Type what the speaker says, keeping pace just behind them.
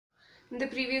In the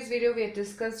previous video, we had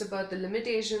discussed about the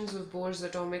limitations of Bohr's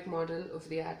atomic model of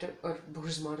the atom, or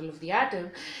Bohr's model of the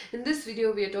atom. In this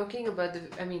video, we are talking about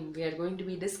we are going to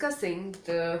be discussing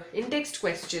the in-text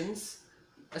questions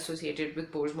associated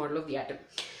with Bohr's model of the atom.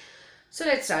 So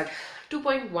let's start.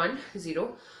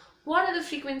 2.10. What are the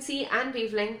frequency and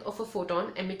wavelength of a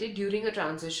photon emitted during a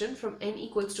transition from n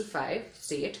equals to 5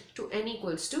 state to n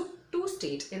equals to 2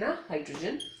 state in a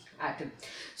hydrogen atom?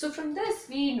 So from this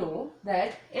we know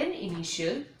that n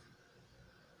initial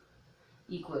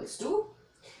equals to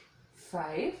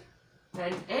 5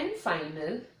 and n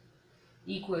final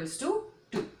equals to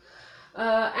 2.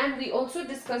 And we also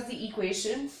discussed the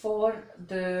equation for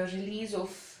the release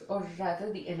of, or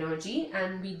rather the energy,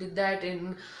 and we did that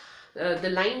in the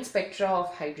line spectra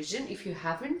of hydrogen. If you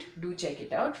haven't, do check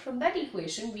it out. From that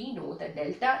equation we know that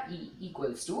delta E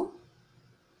equals to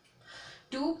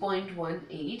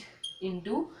 2.18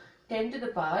 into 10 to the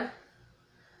power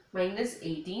minus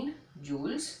 18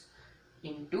 joules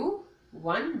into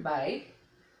 1 by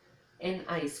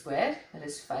Ni square, that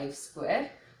is 5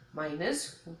 square,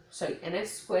 minus, Nf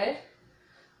square,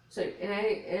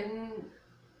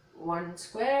 N1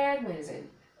 square minus N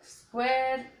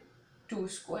square 2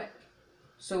 square.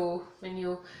 So when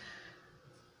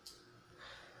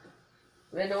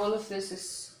all of this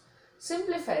is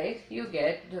simplified, you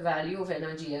get the value of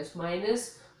energy as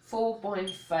minus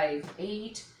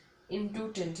 4.58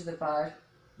 into 10 to the power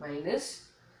minus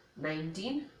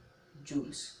 19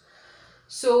 joules.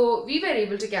 So we were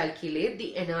able to calculate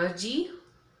the energy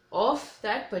of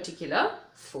that particular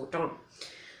photon.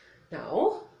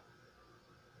 Now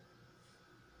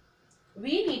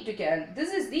we need to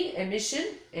this is the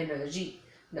emission energy.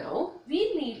 Now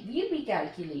we'll be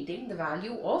calculating the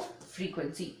value of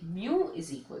frequency. Mu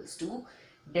is equals to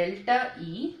delta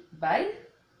E by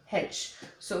h.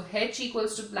 So h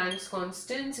equals to Planck's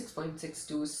constant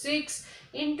 6.626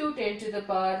 into 10 to the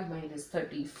power minus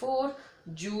 34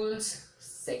 joules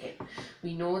second.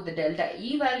 We know the delta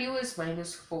E value is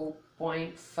minus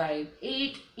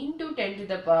 4.58 into 10 to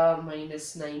the power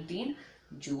minus 19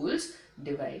 joules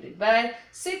divided by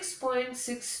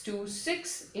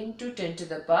 6.626 into 10 to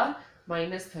the power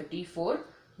minus 34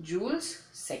 joules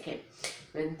second.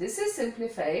 When this is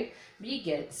simplified, we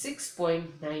get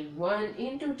 6.91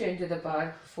 into 10 to the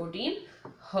power 14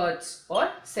 hertz,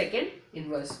 or second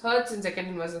inverse. Hertz and second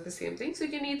inverse are the same thing, so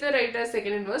you can either write as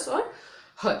second inverse or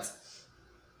hertz.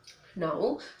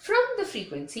 Now from the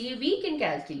frequency we can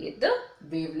calculate the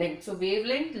wavelength. So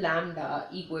wavelength lambda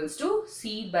equals to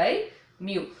C by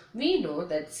mu. We know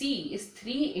that C is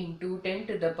 3 into 10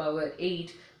 to the power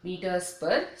 8 meters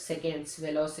per seconds,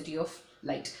 velocity of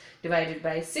light, divided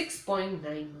by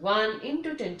 6.91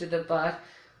 into 10 to the power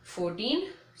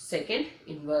 14 second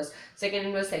inverse. Second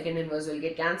inverse will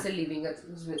get cancelled, leaving us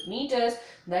with meters.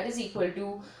 That is equal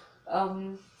to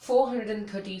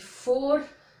 434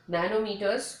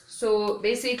 nanometers. So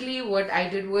basically what I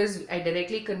did was I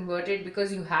directly converted,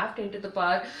 because you have 10 to the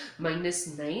power minus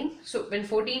 9. So when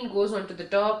 14 goes onto the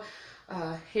top,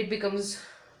 it becomes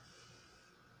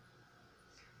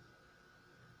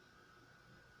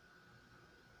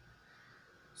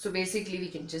so basically we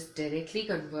can just directly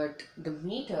convert the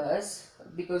meters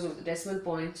because of the decimal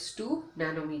points to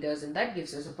nanometers, and that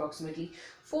gives us approximately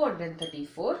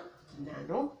 434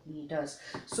 nanometers.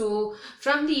 So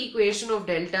from the equation of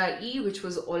delta E, which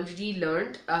was already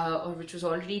learned or which was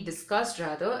already discussed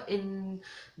rather in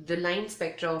the line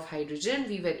spectra of hydrogen,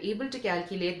 we were able to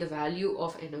calculate the value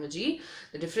of energy,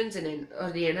 the difference in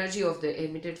the energy of the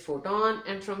emitted photon,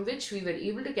 and from which we were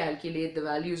able to calculate the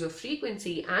values of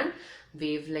frequency and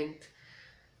wavelength.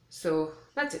 So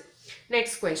that's it.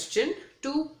 Next question,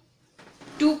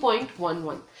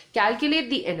 2.11. Calculate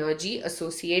the energy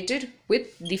associated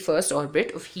with the first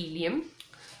orbit of helium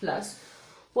plus.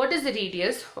 What is the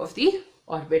radius of the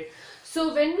orbit?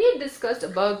 So when we discussed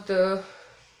about the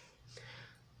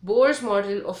Bohr's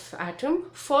model of atom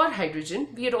for hydrogen,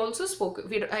 we had also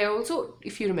I also,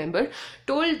 if you remember,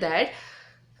 told that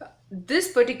this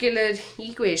particular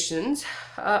equations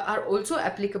are also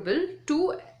applicable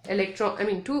to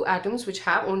two atoms which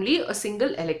have only a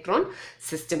single electron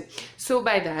system. So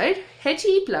by that,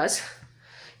 He plus,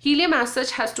 helium as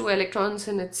such has 2 electrons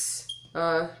in its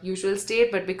usual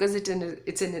state, but because it's in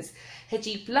its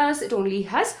He plus, it only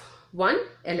has 1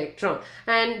 electron.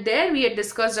 And there we had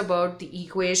discussed about the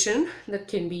equation that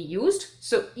can be used.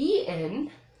 So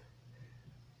En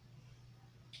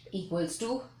equals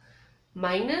to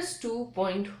minus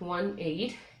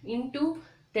 2.18 into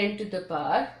 10 to the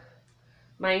power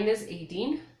minus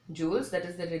 18 joules, that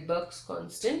is the Rydberg's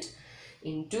constant,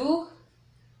 into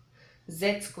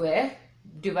Z square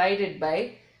divided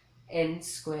by n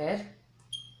square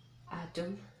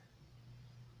atom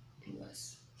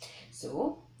inverse.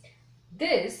 So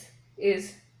this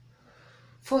is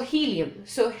for helium.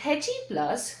 So He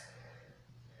plus,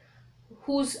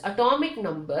 whose atomic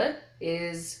number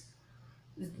is,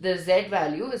 the Z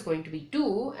value is going to be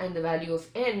 2 and the value of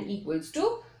N equals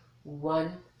to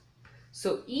 1.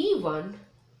 So E1,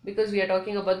 because we are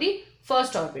talking about the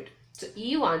first orbit, so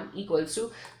E1 equals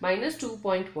to minus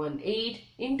 2.18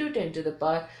 into 10 to the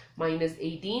power minus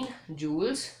 18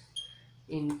 joules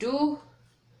into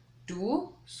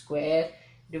 2 square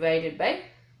divided by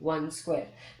 1 square.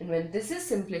 And when this is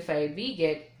simplified, we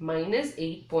get minus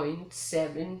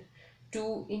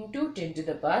 8.72 into 10 to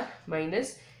the power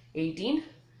minus 18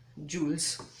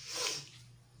 joules.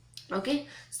 Okay,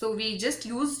 so we just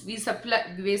used,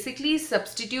 basically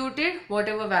substituted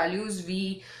whatever values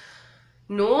we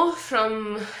know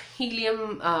from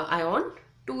helium ion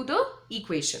to the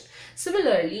equation.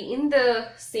 Similarly, in the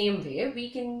same way,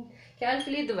 we can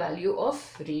calculate the value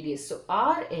of radius. So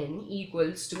Rn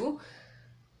equals to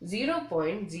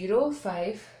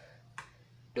 0.0529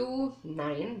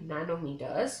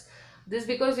 nanometers. This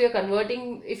because we are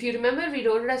converting, if you remember, we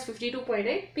wrote it as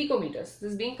 52.8 picometers.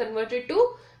 This is being converted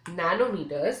to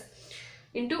nanometers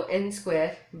into n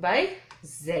square by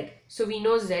z. So we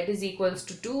know z is equals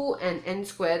to 2 and n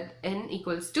squared, n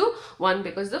equals to 1,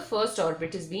 because the first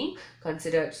orbit is being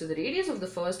considered. So the radius of the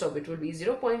first orbit will be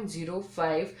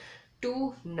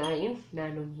 0.0529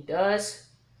 nanometers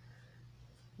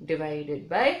divided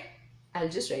by, I'll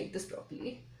just write this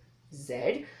properly,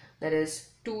 z, that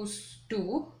is 2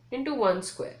 into 1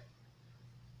 square.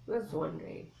 That's 1,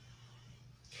 right?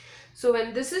 So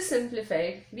when this is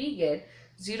simplified, we get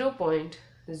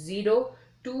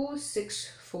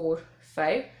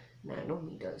 0.02645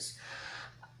 nanometers.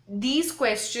 These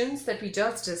questions that we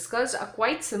just discussed are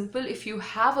quite simple if you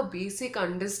have a basic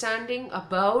understanding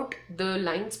about the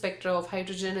line spectra of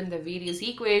hydrogen and the various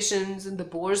equations and the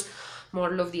Bohr's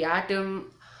model of the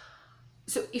atom.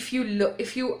 So if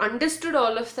you understood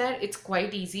all of that, it's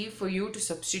quite easy for you to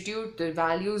substitute the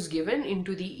values given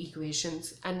into the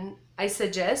equations. And I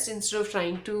suggest, instead of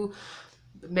trying to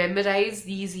memorize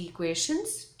these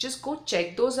equations, just go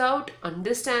check those out,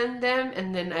 understand them,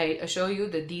 and then I assure you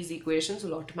that these equations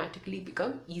will automatically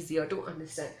become easier to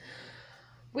understand.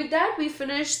 With that, we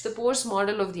finished the Bohr's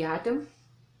model of the atom.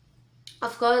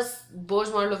 Of course, Bohr's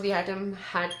model of the atom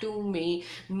had two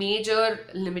major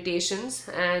limitations,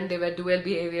 and they were dual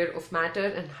behavior of matter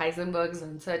and Heisenberg's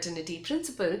uncertainty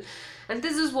principle. And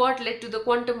this is what led to the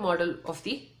quantum model of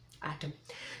the atom.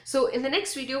 So in the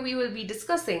next video, we will be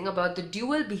discussing about the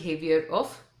dual behavior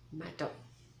of matter.